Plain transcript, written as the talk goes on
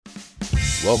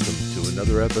Welcome to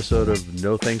another episode of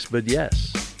No Thanks But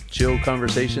Yes. Chill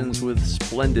conversations with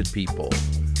splendid people.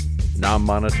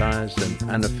 Non-monetized and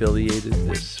unaffiliated,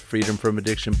 this Freedom from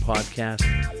Addiction podcast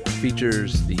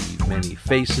features the many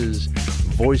faces,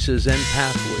 voices, and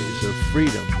pathways of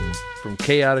freedom from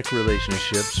chaotic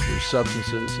relationships with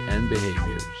substances and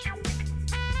behaviors.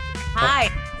 Hi.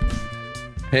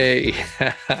 Hey.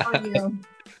 How are you?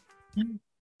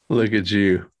 Look at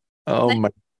you. Oh Nice my.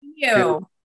 to see you.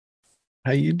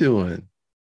 How you doing?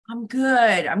 I'm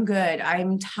good.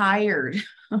 I'm tired.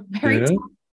 Very Yeah. tired.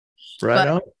 Right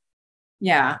on.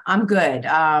 Yeah, I'm good.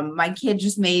 My kid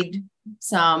just made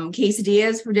some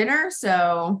quesadillas for dinner,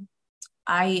 so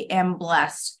I am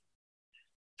blessed.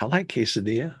 I like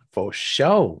quesadilla for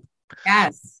sure.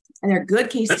 Yes. And they're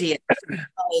good quesadillas.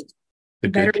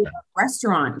 Like better than a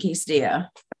restaurant quesadilla.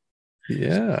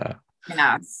 Yeah.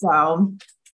 Yeah. So,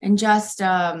 and just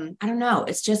I don't know,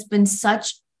 it's just been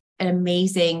such an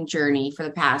amazing journey for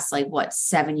the past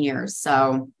 7 years.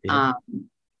 So Yeah.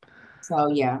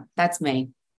 Yeah, that's me.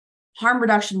 Harm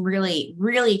reduction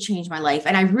really changed my life.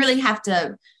 And I really have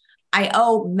to, I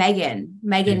owe Megan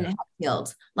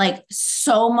Hatfield,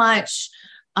 so much.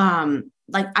 I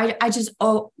just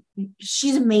owe,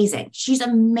 she's amazing. She's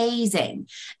amazing.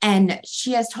 And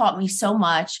she has taught me so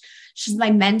much. She's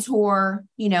my mentor,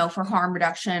 for harm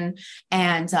reduction.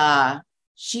 And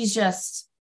she's just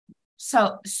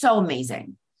so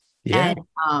amazing. Yeah.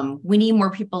 And we need more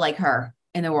people like her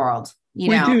in the world.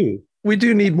 We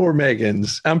do need more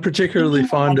Megans. I'm particularly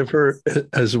fond of her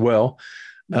as well.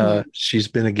 She's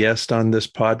been a guest on this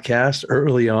podcast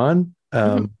early on.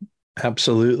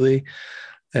 Absolutely.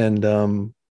 And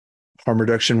harm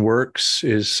reduction works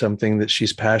is something that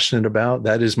she's passionate about.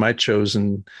 That is my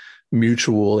chosen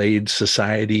mutual aid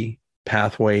society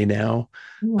pathway now,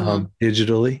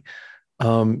 digitally.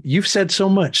 You've said so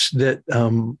much that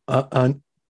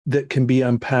that can be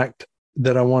unpacked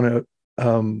that I want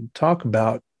to talk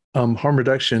about. Harm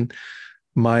reduction,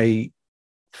 my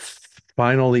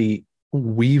finally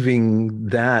weaving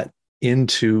that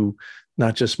into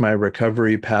not just my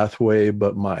recovery pathway,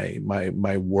 but my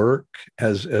work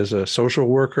as a social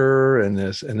worker and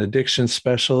as an addiction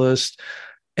specialist,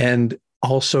 and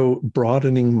also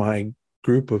broadening my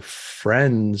group of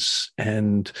friends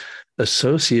and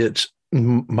associates.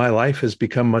 My life has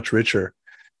become much richer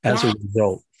as a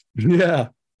result. Yeah,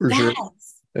 for sure.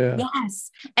 Yeah.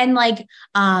 Yes. And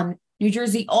New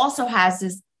Jersey also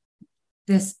has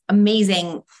this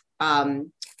amazing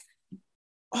harm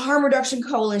reduction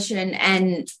coalition,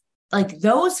 and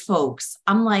those folks,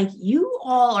 I'm you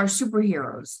all are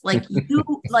superheroes.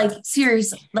 You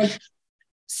serious,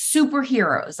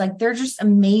 superheroes. They're just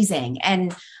amazing.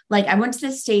 And I went to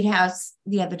the State House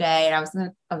the other day,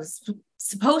 and I was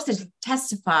supposed to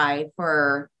testify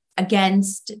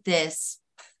against this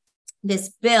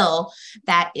bill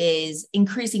that is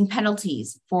increasing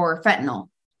penalties for fentanyl.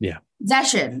 Yeah.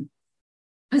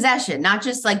 Possession, not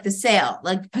just the sale,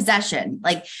 possession.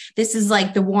 This is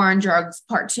the war on drugs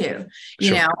part 2,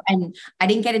 Sure. And I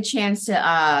didn't get a chance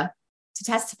to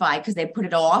testify because they put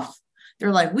it off.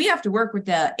 They're we have to work with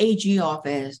the AG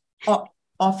office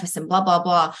and blah, blah,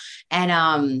 blah.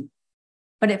 And,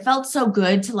 but it felt so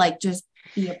good to just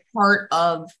be a part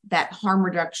of that harm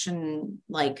reduction,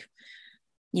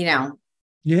 Yeah.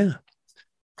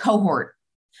 cohort.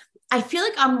 I feel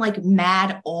I'm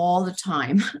mad all the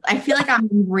time. I feel I'm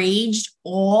enraged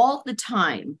all the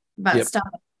time about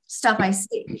stuff I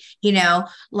see,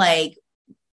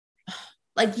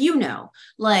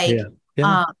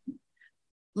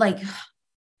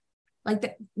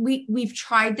 we've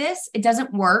tried this. It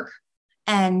doesn't work,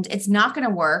 and it's not going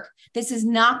to work. This is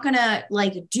not going to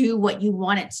do what you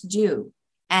want it to do.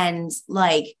 And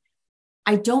I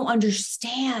don't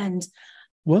understand.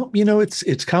 Well,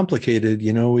 it's complicated.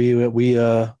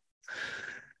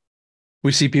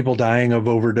 We see people dying of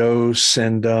overdose,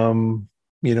 and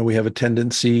we have a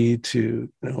tendency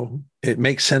to, it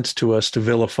makes sense to us to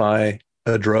vilify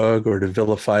a drug or to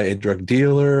vilify a drug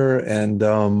dealer, and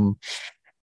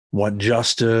want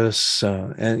justice,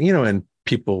 and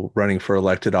people running for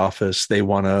elected office, they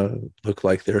want to look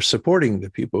like they're supporting the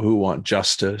people who want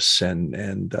justice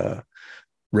and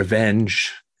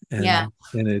revenge. And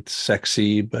it's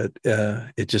sexy, but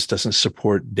it just doesn't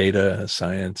support data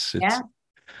science. It's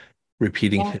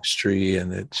repeating history,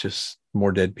 and it's just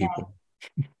more dead people.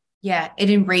 Yeah, it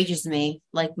enrages me.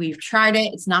 We've tried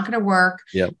it. It's not going to work.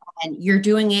 Yep. And you're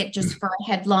doing it just for a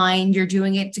headline. You're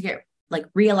doing it to get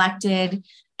reelected.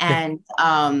 And,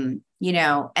 and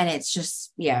it's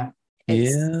just, So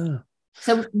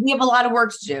we have a lot of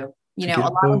work to do, a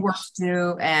lot of work to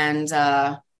do. And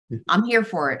I'm here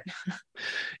for it.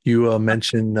 You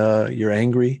mentioned you're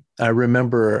angry. I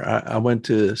remember I went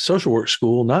to social work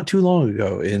school not too long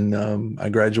ago. I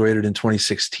graduated in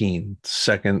 2016,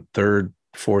 second, third,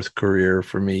 fourth career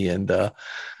for me. And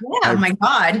Yeah, my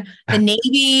God. The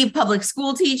Navy, public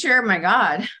school teacher, my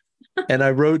God. and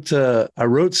I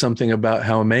wrote something about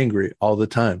how I'm angry all the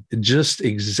time. Just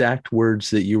exact words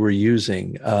that you were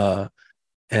using.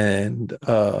 And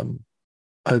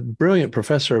a brilliant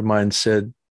professor of mine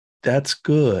said, "That's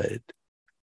good."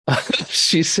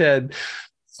 She said,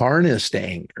 "Harnessed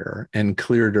anger and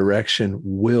clear direction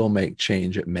will make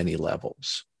change at many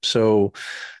levels." So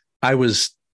I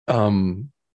was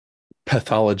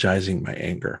pathologizing my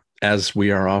anger, as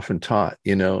we are often taught,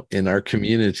 in our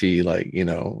community, like,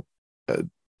 uh,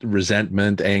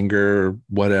 resentment, anger,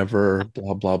 whatever,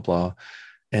 blah, blah, blah.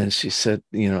 And she said,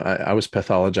 I was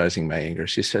pathologizing my anger.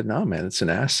 She said, "No, man, it's an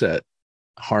asset.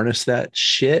 Harness that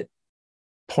shit,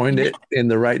 point it in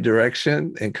the right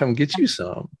direction, and come get you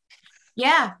some."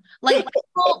 Yeah. Like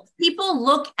people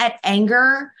look at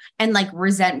anger and like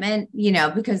resentment,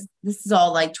 because this is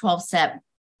all like 12-step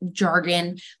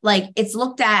jargon. Like it's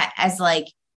looked at as like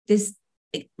this,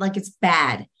 like it's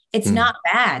bad. It's not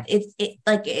bad.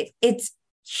 It's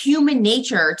human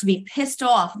nature to be pissed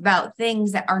off about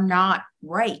things that are not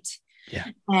right. Yeah.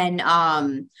 And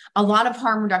a lot of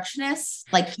harm reductionists,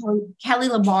 like Kelly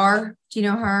LeBar, do you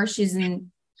know her?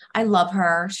 I love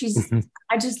her.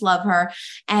 I just love her.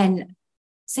 And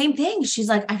same thing. She's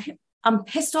like, I'm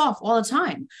pissed off all the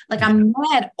time. Like I'm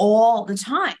mad all the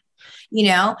time,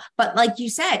 but like you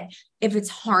said, if it's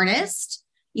harnessed,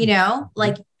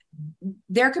 like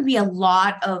there could be a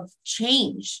lot of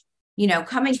change,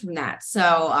 coming from that.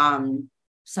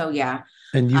 So yeah.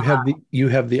 And you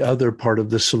have the other part of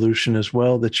the solution as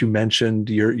well that you mentioned,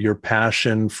 your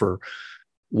passion for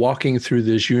walking through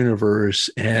this universe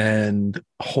and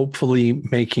hopefully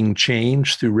making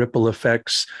change through ripple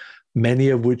effects, many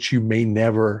of which you may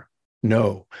never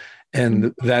know.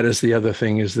 And that is the other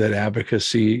thing, is that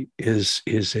advocacy is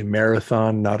a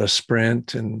marathon, not a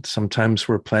sprint. And sometimes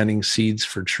we're planting seeds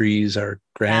for trees our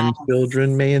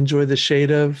grandchildren may enjoy the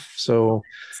shade of. So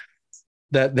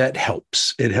that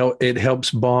helps. It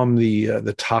helps bomb the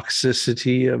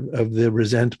toxicity of the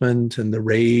resentment and the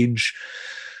rage.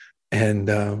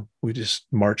 And we just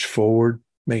march forward,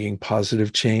 making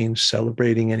positive change,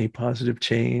 celebrating any positive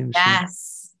change.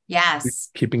 Yes.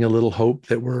 Keeping a little hope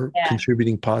that we're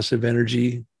contributing positive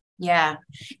energy. Yeah.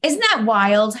 Isn't that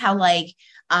wild how like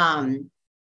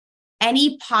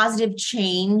any positive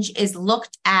change is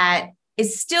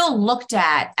still looked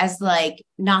at as like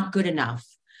not good enough.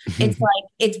 It's like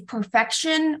it's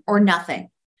perfection or nothing,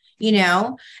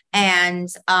 and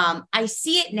I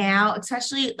see it now,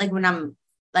 especially like when I'm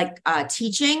like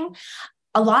teaching.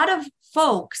 A lot of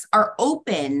folks are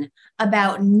open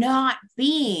about not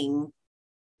being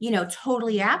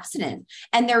totally abstinent.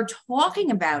 And they're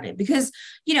talking about it because,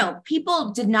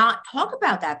 people did not talk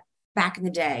about that back in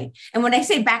the day. And when I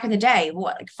say back in the day,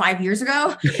 what, like 5 years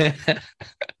ago,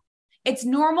 it's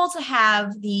normal to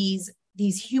have these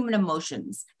human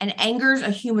emotions, and anger's a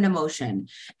human emotion.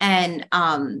 And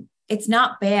it's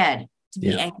not bad to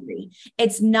be angry.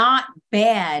 It's not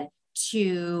bad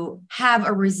to have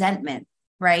a resentment.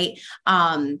 Right.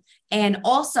 And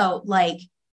also like,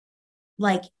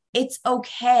 it's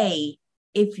okay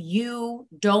if you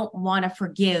don't want to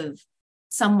forgive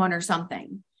someone or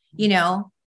something,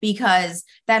 because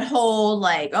that whole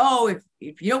like, oh,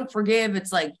 if you don't forgive,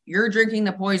 it's like you're drinking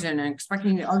the poison and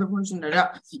expecting the other person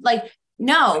to like,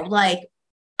 no, like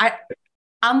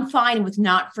I'm fine with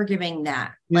not forgiving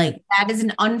that. Like that is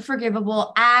an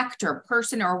unforgivable act or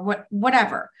person or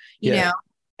whatever, you know?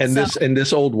 And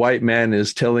this old white man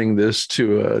is telling this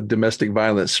to a domestic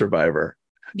violence survivor.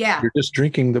 Yeah. You're just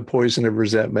drinking the poison of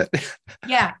resentment.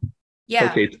 Yeah.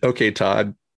 Okay,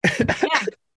 Todd. Yeah.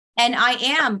 And I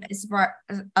am a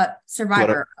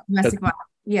survivor of domestic violence.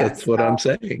 Yeah. That's what I'm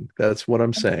saying. That's what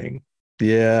I'm saying.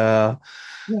 Yeah.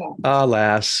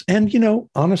 Alas. And,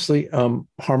 honestly, harm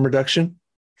reduction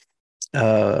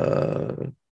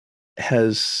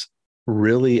has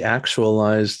really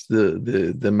actualized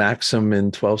the maxim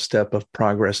in 12-step of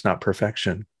progress, not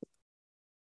perfection.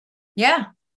 Yeah.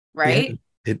 Right. Yeah.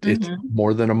 It's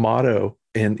more than a motto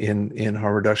in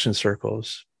harm reduction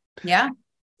circles. Yeah.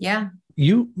 Yeah.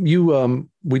 We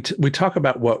talk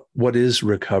about what is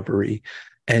recovery,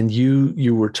 and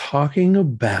you were talking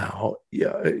about,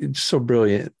 it's so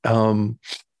brilliant.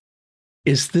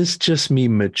 Is this just me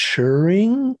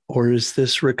maturing, or is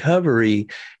this recovery?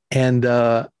 And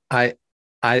I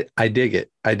dig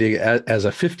it. I dig it as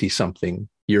a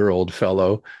 50-something-year-old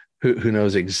fellow. who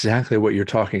knows exactly what you're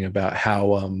talking about,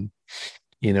 how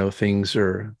things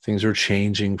are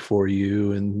changing for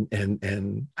you,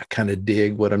 and I kind of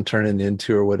dig what I'm turning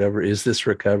into or whatever. Is this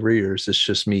recovery, or is this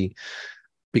just me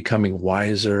becoming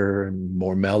wiser and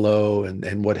more mellow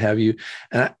and what have you?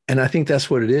 And I think that's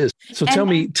what it is. So tell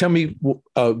me,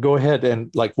 go ahead, and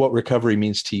like what recovery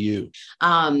means to you.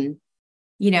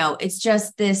 It's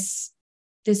just this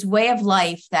way of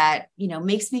life that,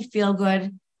 makes me feel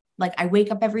good. Like I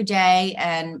wake up every day,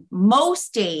 and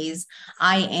most days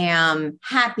I am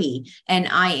happy and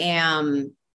I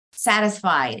am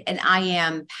satisfied and I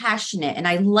am passionate, and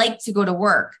I like to go to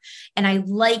work, and I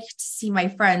like to see my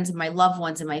friends and my loved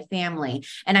ones and my family,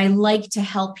 and I like to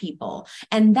help people.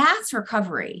 And that's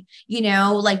recovery,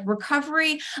 like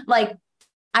recovery, like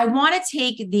I want to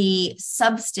take the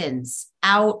substance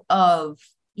out of,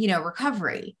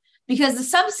 recovery, because the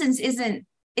substance isn't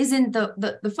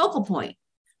the focal point.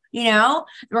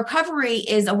 Recovery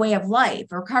is a way of life.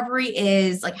 Recovery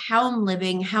is like how I'm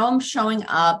living, how I'm showing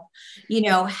up,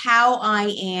 how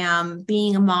I am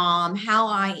being a mom, how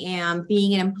I am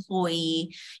being an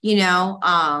employee,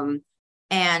 and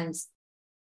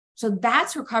so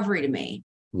that's recovery to me.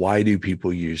 Why do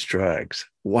people use drugs?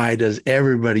 Why does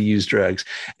everybody use drugs?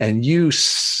 And you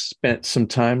spent some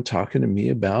time talking to me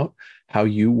about how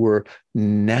you were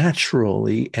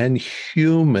naturally and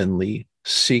humanly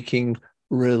seeking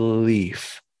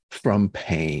relief from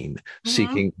pain,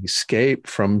 seeking escape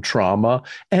from trauma,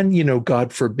 and,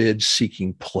 God forbid,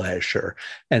 seeking pleasure,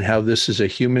 and how this is a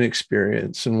human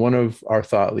experience. And one of our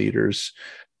thought leaders,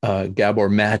 Gabor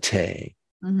Mate,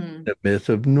 the myth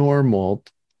of normal,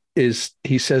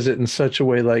 he says it in such a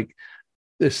way like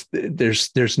this: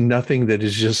 there's nothing that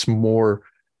is just more,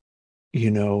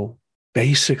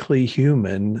 basically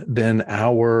human than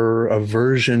our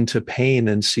aversion to pain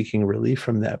and seeking relief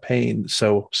from that pain.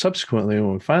 So subsequently,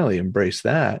 when we finally embrace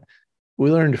that,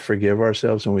 we learn to forgive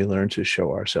ourselves, and we learn to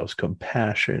show ourselves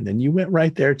compassion. And you went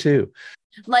right there too.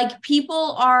 Like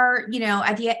people are,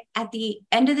 at the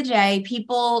end of the day,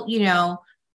 people,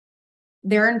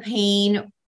 they're in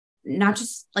pain, not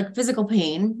just like physical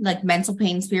pain, like mental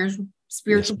pain, spiritual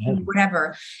pain,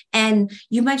 whatever. And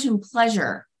you mentioned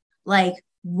pleasure. Like,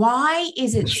 why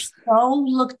is it so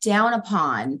looked down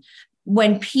upon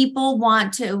when people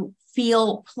want to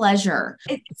feel pleasure?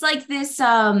 It's like this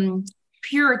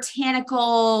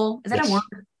puritanical, is that a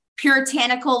word?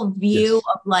 Puritanical view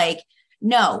of like,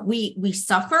 no, we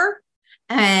suffer.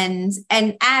 And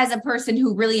as a person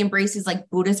who really embraces like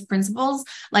Buddhist principles,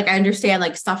 like I understand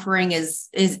like suffering is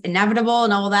inevitable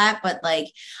and all that, but like,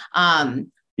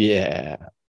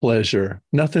 pleasure,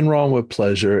 nothing wrong with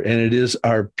pleasure. And it is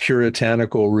our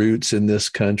puritanical roots in this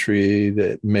country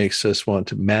that makes us want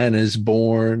to, man is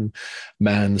born,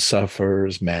 man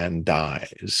suffers, man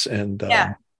dies. And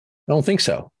I don't think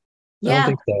so. I don't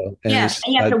think so. And and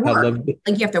you have to work.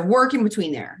 Like you have to work in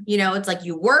between there. It's like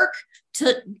you work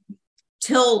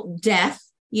till death,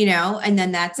 and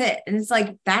then that's it. And it's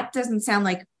like, that doesn't sound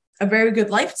like a very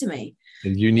good life to me. A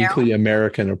uniquely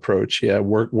American approach.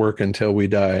 Work until we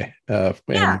die. Work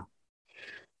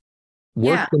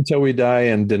until we die,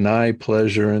 and deny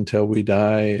pleasure until we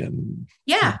die.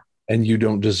 And you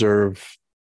don't deserve.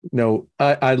 No,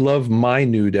 I love my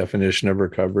new definition of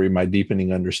recovery, my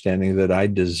deepening understanding that I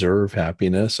deserve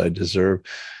happiness. I deserve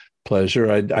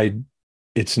pleasure.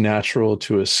 It's natural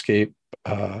to escape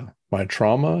my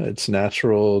trauma. It's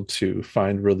natural to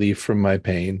find relief from my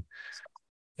pain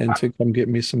and to come get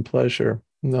me some pleasure.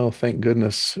 No, thank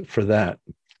goodness for that.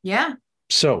 Yeah.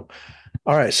 So,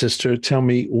 all right, sister, tell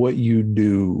me what you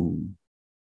do.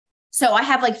 So I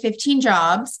have like 15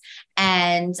 jobs.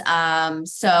 And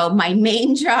so my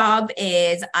main job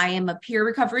is I am a peer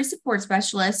recovery support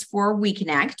specialist for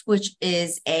WeConnect, which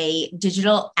is a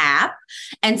digital app.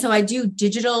 And so I do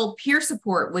digital peer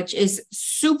support, which is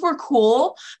super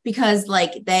cool because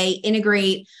like they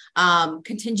integrate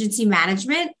contingency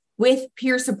management with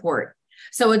peer support.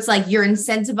 So it's like you're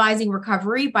incentivizing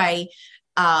recovery by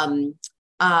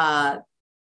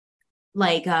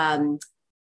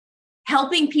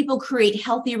helping people create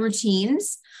healthy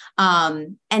routines,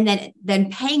 and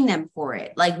then paying them for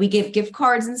it. Like we give gift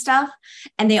cards and stuff,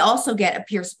 and they also get a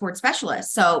peer support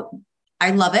specialist. So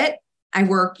I love it. I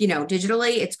work,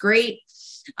 digitally. It's great.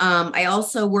 I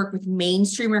also work with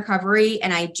mainstream recovery,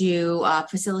 and I do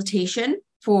facilitation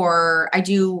I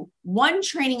do one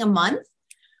training a month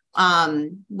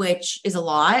which is a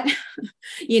lot.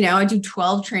 I do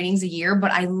 12 trainings a year,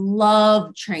 but I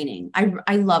love training.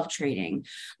 I love training.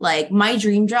 Like my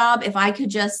dream job, if I could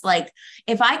just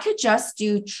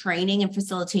do training and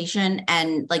facilitation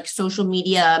and like social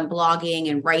media and blogging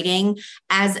and writing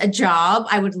as a job,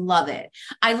 I would love it.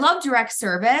 I love direct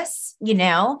service,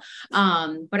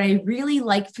 but I really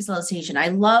like facilitation. I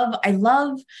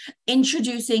love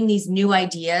introducing these new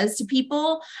ideas to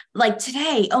people. Like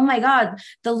today, oh my God,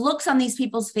 the looks on these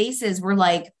people's faces were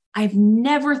like, I've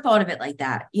never thought of it like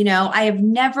that. I have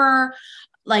never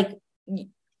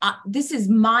this is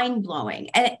mind blowing.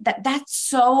 And that's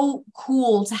so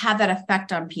cool to have that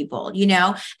effect on people,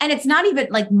 and it's not even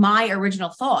like my original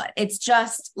thought. It's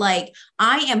just like,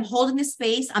 I am holding the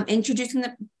space. I'm introducing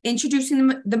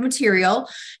the material,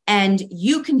 and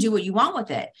you can do what you want with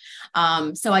it.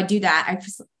 So I do that. I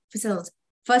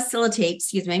facilitate,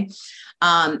 excuse me.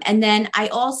 And then I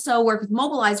also work with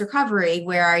Mobilize Recovery,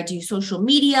 where I do social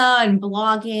media and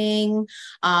blogging.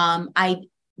 I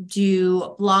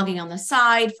do blogging on the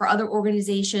side for other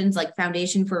organizations like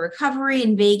Foundation for Recovery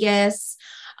in Vegas,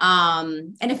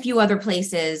 and a few other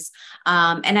places.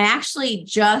 And I actually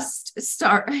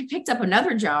I picked up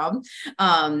another job,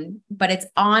 but it's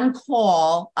on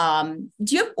call.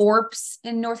 Do you have ORPS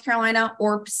in North Carolina?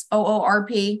 ORPS,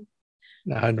 OORP?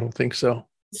 No, I don't think so.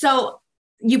 So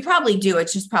you probably do.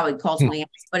 It's just probably called something else,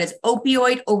 but it's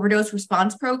opioid overdose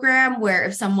response program, where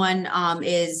if someone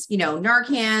is,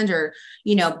 Narcan or,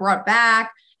 brought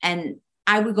back, and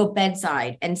I would go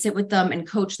bedside and sit with them and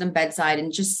coach them bedside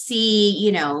and just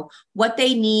see, what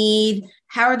they need,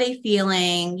 how are they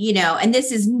feeling, and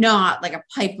this is not like a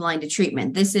pipeline to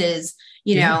treatment. This is,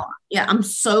 I'm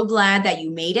so glad that you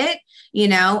made it,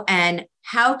 and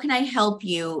how can I help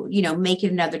you, make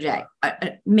it another day,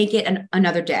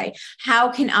 another day? How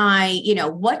can I,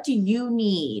 what do you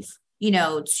need,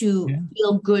 to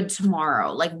feel good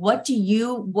tomorrow? Like, what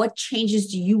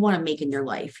changes do you want to make in your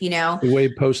life? The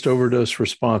way post-overdose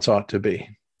response ought to be.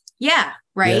 Yeah.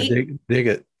 Right. Yeah, dig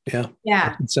it. Yeah.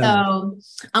 Yeah. So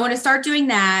I'm going to start doing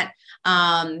that.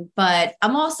 But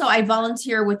I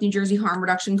volunteer with New Jersey Harm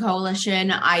Reduction Coalition.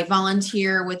 I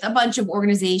volunteer with a bunch of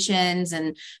organizations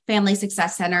and Family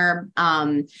Success Center.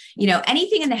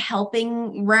 Anything in the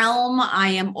helping realm, I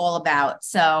am all about.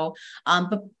 So,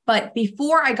 but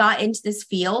before I got into this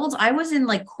field, I was in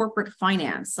like corporate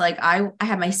finance. Like I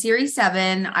had my Series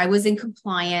 7, I was in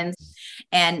compliance,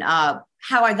 and,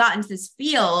 how I got into this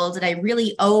field, and I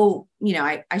really owe,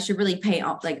 I should really pay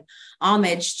like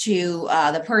homage to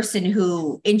the person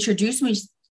who introduced me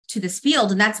to this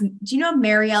field. And do you know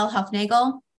Marielle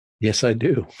Huffnagel? Yes, I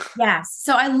do. Yes.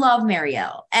 So I love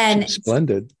Marielle, and she's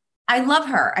splendid. I love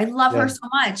her. I love her so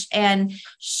much. And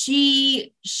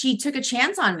she took a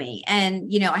chance on me, and,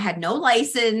 I had no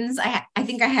license. I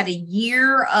think I had a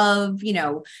year of,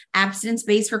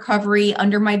 abstinence-based recovery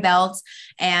under my belt.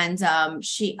 And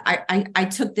I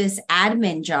took this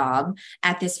admin job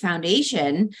at this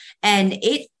foundation, and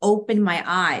it opened my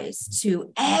eyes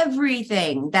to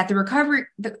everything that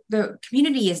the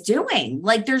community is doing.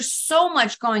 Like, there's so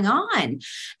much going on.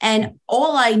 And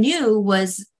all I knew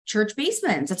was church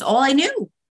basements. That's all I knew.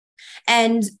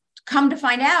 And come to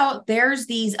find out, there's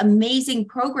these amazing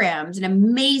programs and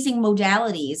amazing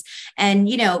modalities, and,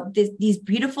 these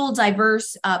beautiful,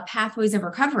 diverse pathways of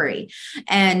recovery.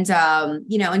 And,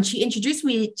 and she introduced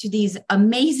me to these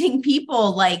amazing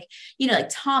people like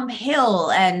Tom Hill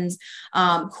and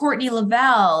Courtney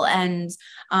Lavelle, and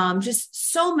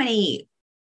just so many,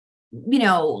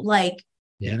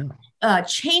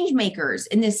 change makers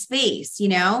in this space,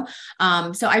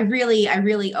 so I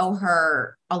really owe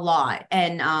her a lot.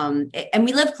 And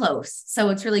we live close, so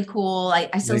it's really cool.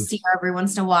 I still see her every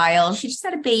once in a while. She just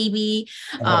had a baby.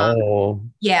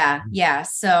 Yeah.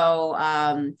 So,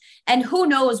 and who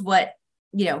knows what,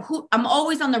 I'm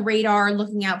always on the radar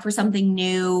looking out for something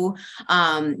new,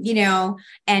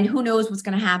 and who knows what's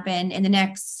going to happen in the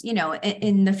next,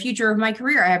 in the future of my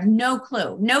career. I have no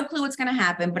clue what's going to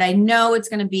happen, but I know it's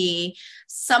going to be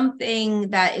something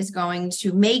that is going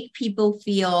to make people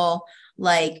feel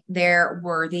like they're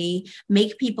worthy,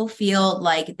 make people feel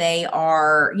like they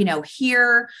are,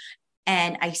 here,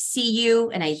 and I see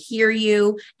you and I hear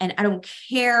you, and I don't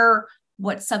care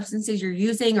what substances you're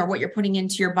using or what you're putting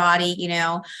into your body,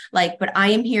 but I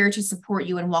am here to support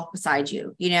you and walk beside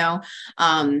you,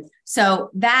 so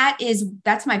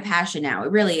that's my passion now. It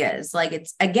really is. Like,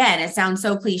 it sounds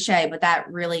so cliche, but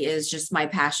that really is just my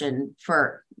passion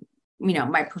for,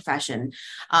 my profession.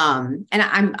 And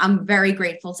I'm very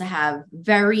grateful to have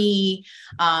very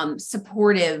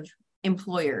supportive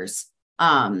employers,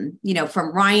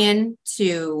 from Ryan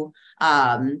to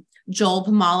Joel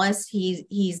Pomalis,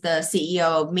 he's the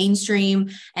CEO of Mainstream,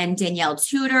 and Danielle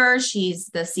Tudor, she's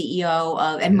the CEO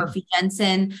of, and Murphy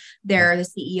Jensen, they're the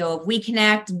CEO of We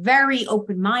Connect. Very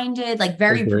open-minded, like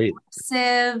very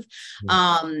progressive.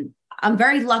 I'm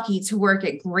very lucky to work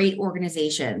at great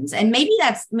organizations, and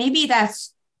maybe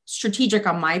that's strategic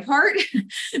on my part.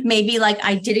 Maybe like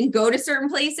I didn't go to certain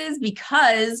places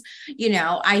because,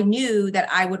 I knew that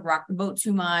I would rock the boat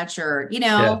too much, or,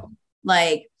 so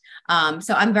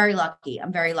I'm very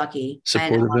lucky.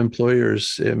 Supportive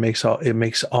employers. It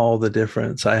makes all the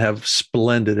difference. I have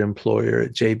splendid employer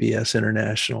at JBS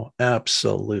International.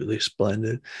 Absolutely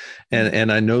splendid.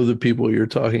 And I know the people you're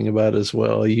talking about as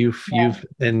well.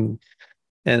 And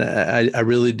I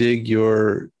really dig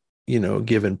your,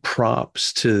 giving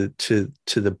props to the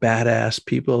badass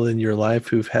people in your life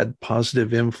who've had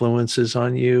positive influences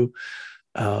on you.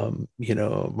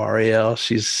 Marielle,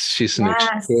 she's an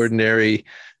extraordinary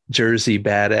Jersey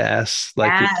badass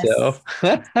like yourself.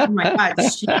 Oh my God,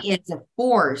 she is a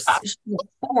force. She's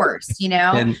a force,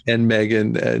 And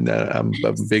Megan, and I'm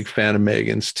a big fan of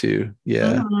Megan's too.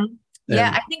 Yeah. Mm-hmm.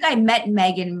 Yeah, I think I met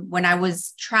Megan when I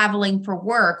was traveling for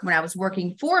work, when I was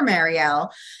working for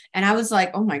Marielle, and I was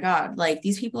like, oh my God, like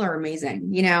these people are amazing,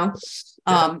 and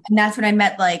that's when I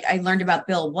met, like, I learned about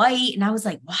Bill White, and I was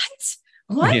like, what?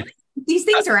 Yeah. These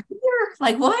things are out here,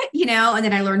 like what, and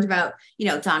then I learned about,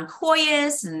 Don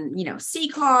Coyes and,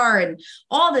 C-Car and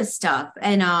all this stuff.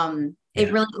 And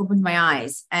it really opened my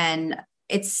eyes, and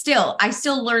I still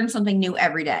learn something new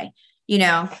every day,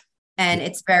 and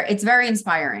it's very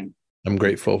inspiring. I'm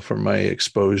grateful for my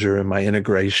exposure and my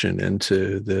integration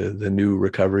into the new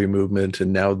recovery movement,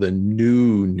 and now the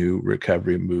new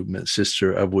recovery movement,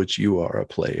 sister, of which you are a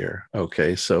player.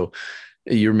 Okay. So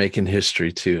you're making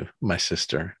history too, my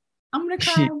sister. I'm going to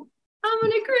cry.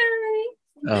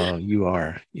 Oh, you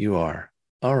are.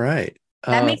 All right.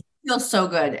 That makes me feel so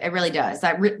good. It really does.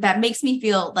 That makes me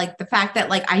feel like the fact that,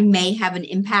 like, I may have an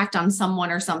impact on someone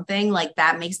or something, like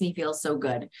that makes me feel so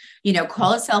good.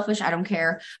 Call it selfish, I don't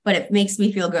care, but it makes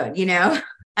me feel good.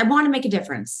 I want to make a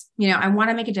difference. I want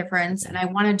to make a difference, and I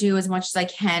want to do as much as I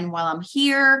can while I'm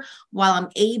here, while I'm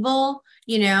able.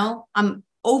 I'm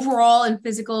overall in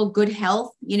physical good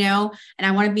health, and I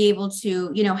want to be able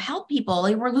to, help people.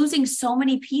 Like, we're losing so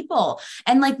many people,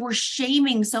 and like we're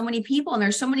shaming so many people, and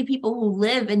there's so many people who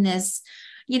live in this,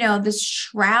 this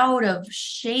shroud of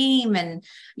shame, and,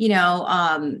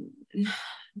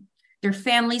 their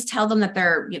families tell them that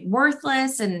they're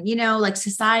worthless, and, like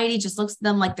society just looks at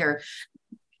them like they're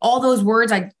all those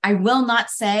words I will not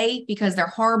say because they're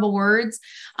horrible words.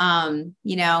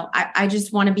 I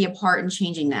just want to be a part in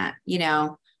changing that,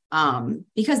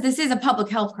 because this is a public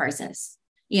health crisis.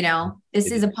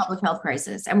 This is a public health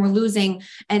crisis, and we're losing,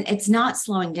 and it's not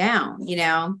slowing down,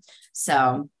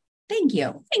 so thank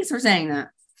you. Thanks for saying that.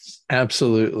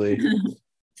 Absolutely.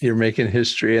 You're making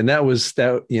history. And that was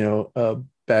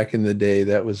back in the day,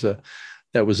 that was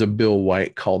a Bill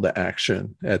White call to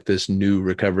action at this new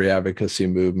recovery advocacy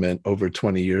movement over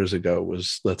 20 years ago,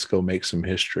 was let's go make some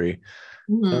history.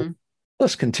 Mm-hmm.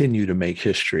 Let's continue to make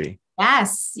history.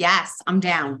 Yes. I'm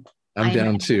down. I'm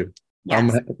down too.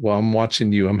 Yes. I'm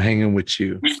watching you. I'm hanging with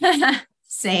you.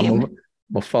 Same.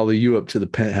 I'll follow you up to the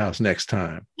penthouse next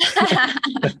time.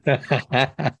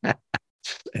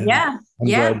 I'm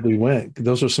glad we went.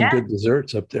 Those are some good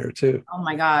desserts up there too. Oh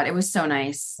my God, it was so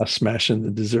nice. I smashing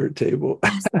the dessert table.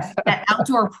 That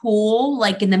outdoor pool,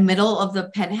 like in the middle of the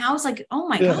penthouse, like, oh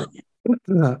my God.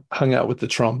 Hung out with with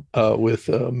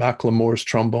Macklemore's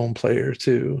trombone player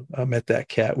too. I met that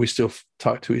cat. We still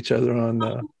talk to each other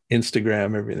on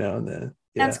Instagram every now and then.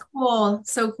 Yeah. That's cool.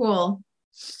 So cool.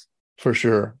 For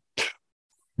sure.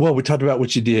 Well, we talked about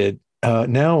what you did.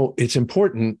 Now it's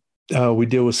important. We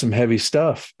deal with some heavy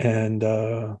stuff, and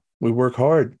we work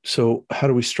hard. So how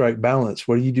do we strike balance?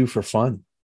 What do you do for fun?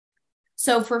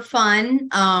 So for fun,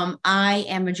 I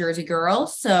am a Jersey girl.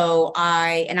 So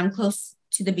I'm close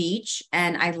to the beach,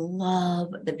 and I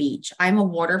love the beach. I'm a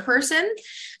water person.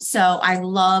 So I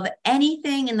love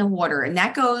anything in the water. And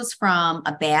that goes from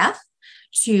a bath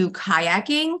to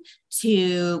kayaking,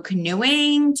 to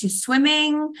canoeing, to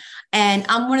swimming. And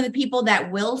I'm one of the people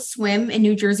that will swim in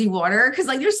New Jersey water, because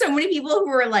like there's so many people who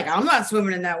are like, I'm not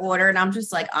swimming in that water. And I'm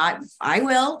just like, I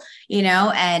will,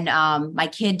 and my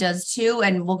kid does too.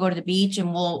 And we'll go to the beach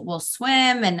and we'll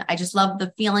swim. And I just love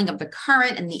the feeling of the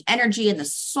current and the energy and the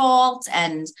salt,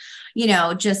 and,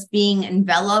 just being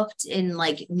enveloped in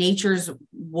like nature's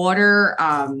water.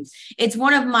 It's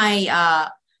one of my,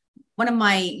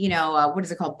 what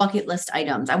is it called? Bucket list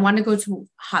items. I want to go to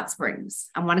hot springs.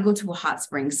 I want to go to a hot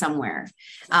spring somewhere.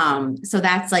 So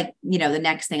that's like, the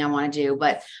next thing I want to do.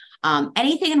 But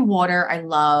Anything in water, I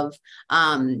love.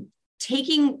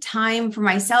 Taking time for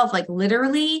myself, like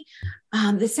literally,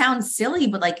 this sounds silly,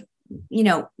 but like,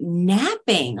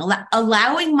 napping,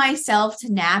 allowing myself to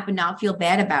nap and not feel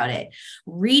bad about it.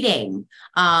 Reading.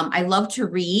 I love to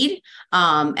read.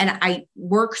 And I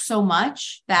work so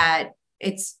much that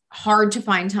it's hard to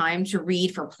find time to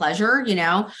read for pleasure,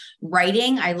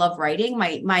 writing. I love writing.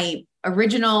 My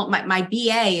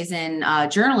BA is in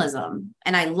journalism,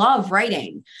 and I love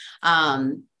writing.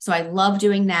 So I love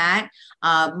doing that.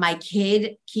 My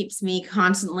kid keeps me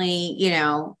constantly,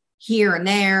 here and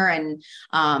there. And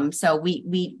so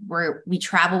we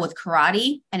travel with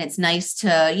karate, and it's nice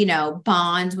to,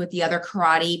 bond with the other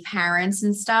karate parents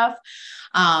and stuff.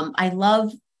 I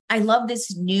love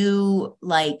this new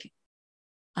like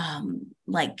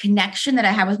connection that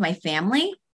I have with my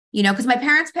family, because my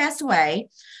parents passed away,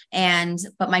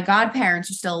 but my godparents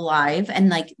are still alive, and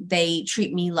like they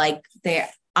treat me like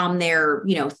I'm their,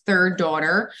 third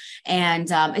daughter.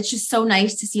 And it's just so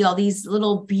nice to see all these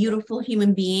little beautiful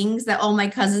human beings that all my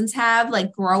cousins have,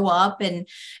 like grow up and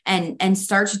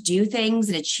start to do things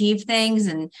and achieve things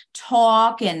and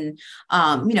talk and,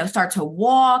 start to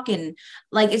walk. And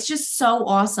like, it's just so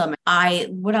awesome.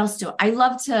 What else do I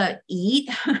love to eat?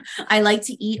 I like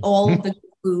to eat all of the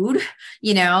food,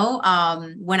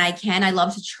 when I can. I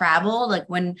love to travel. Like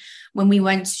when we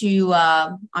went to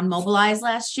on Mobilize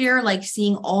last year, like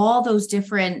seeing all those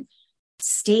different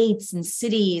states and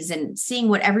cities and seeing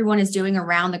what everyone is doing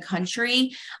around the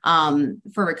country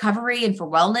for recovery and for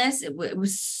wellness. It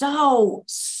was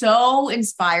so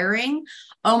inspiring.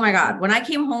 Oh my God. When I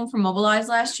came home from Mobilize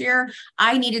last year,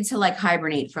 I needed to like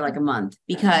hibernate for like a month,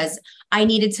 because I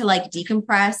needed to like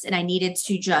decompress, and I needed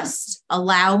to just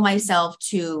allow myself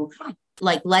to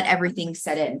like let everything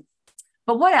set in.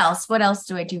 But what else? What else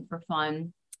do I do for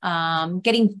fun?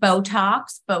 Getting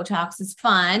Botox. Botox is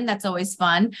fun. That's always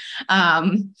fun.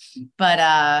 But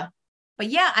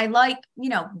yeah, I like,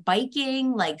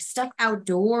 biking, like stuff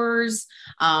outdoors.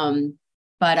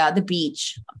 But the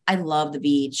beach, I love the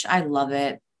beach. I love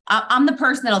it. I'm the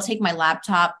person that'll take my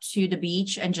laptop to the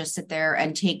beach and just sit there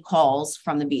and take calls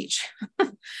from the beach,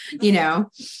 but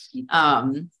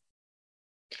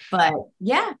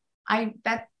yeah,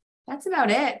 that's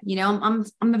about it. I'm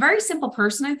a very simple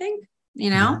person, I think,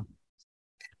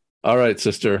 All right,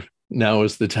 sister, now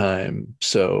is the time.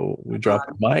 So we drop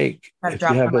the mic.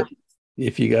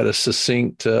 If you got a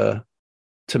succinct to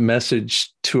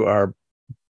message to our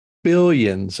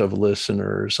billions of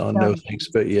listeners on No Thanks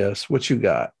But Yes, what you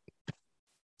got?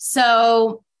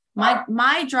 So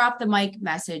my drop the mic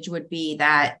message would be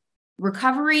that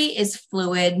recovery is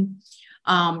fluid.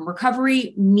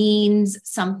 Recovery means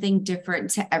something different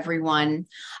to everyone.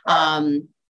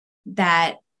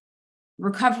 That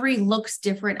recovery looks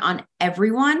different on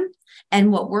everyone,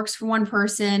 and what works for one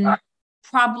person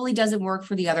probably doesn't work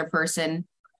for the other person.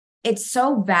 It's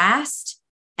so vast,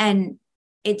 and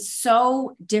it's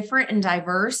so different and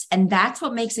diverse. And that's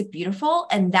what makes it beautiful.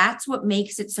 And that's what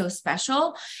makes it so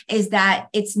special, is that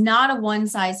it's not a one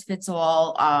size fits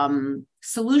all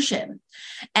solution.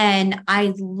 And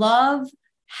I love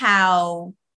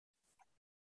how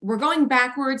we're going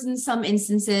backwards in some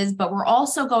instances, but we're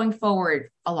also going forward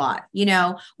a lot.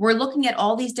 We're looking at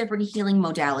all these different healing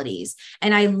modalities.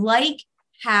 And I like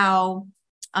how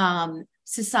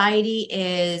society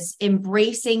is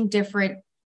embracing different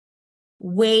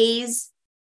ways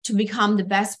to become the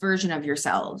best version of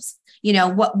yourselves,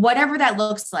 whatever that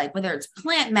looks like, whether it's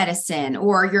plant medicine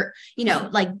or your,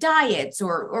 like diets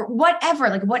or whatever,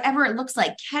 like whatever it looks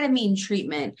like, ketamine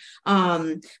treatment,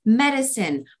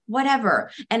 medicine,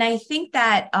 whatever. And I think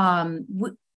that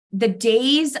the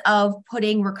days of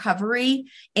putting recovery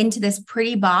into this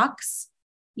pretty box,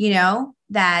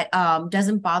 that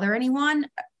doesn't bother anyone,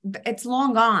 it's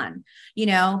long gone,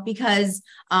 because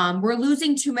we're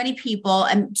losing too many people,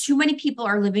 and too many people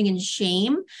are living in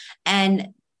shame, and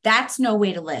that's no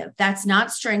way to live. That's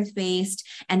not strength-based,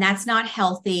 and that's not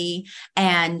healthy.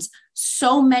 And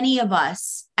so many of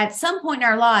us at some point in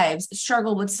our lives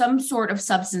struggle with some sort of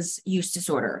substance use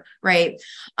disorder, right?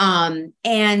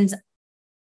 And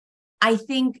I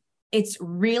think it's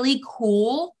really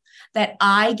cool that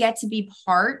I get to be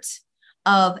part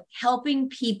of helping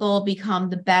people become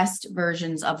the best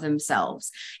versions of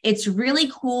themselves. It's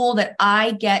really cool that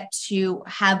I get to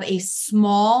have a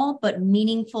small but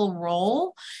meaningful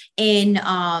role in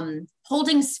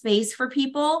holding space for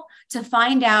people to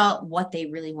find out what they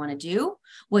really want to do,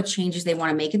 what changes they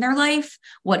want to make in their life,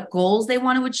 what goals they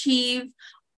want to achieve,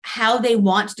 how they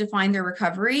want to define their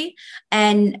recovery.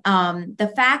 And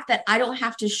the fact that I don't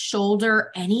have to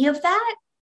shoulder any of that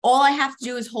all I have to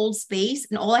do is hold space,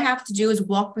 and all I have to do is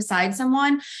walk beside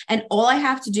someone, and all I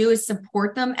have to do is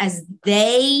support them as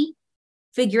they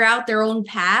figure out their own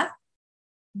path.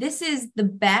 This is the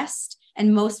best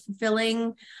and most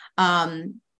fulfilling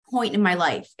point in my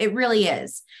life. It really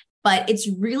is. But it's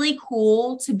really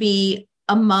cool to be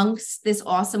amongst this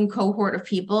awesome cohort of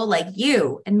people like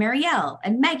you and Marielle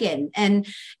and Megan and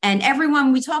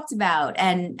everyone we talked about,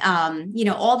 and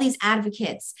all these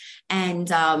advocates and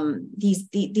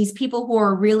these people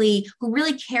who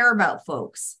really care about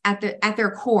folks at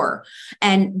their core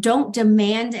and don't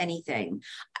demand anything.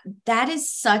 That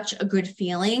is such a good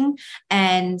feeling,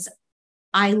 and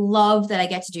I love that I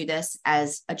get to do this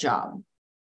as a job.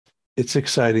 It's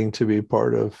exciting to be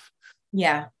part of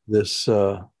this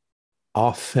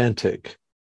authentic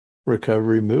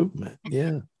recovery movement.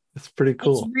 Yeah, it's pretty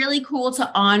cool. It's really cool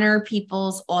to honor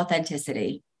people's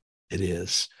authenticity. It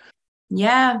is.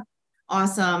 Yeah.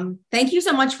 Awesome. Thank you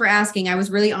so much for asking. I was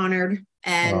really honored.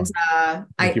 And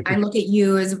I look at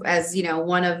you as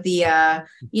one of the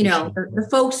the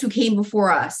folks who came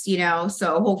before us,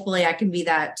 so hopefully I can be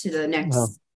that to the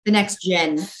next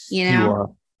gen, You are.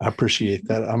 I appreciate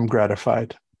that. I'm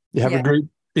gratified. You have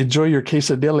enjoy your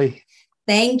quesadilla.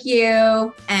 Thank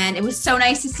you. And it was so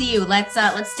nice to see you. Let's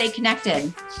stay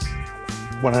connected.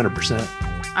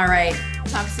 100%. All right.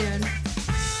 Talk soon.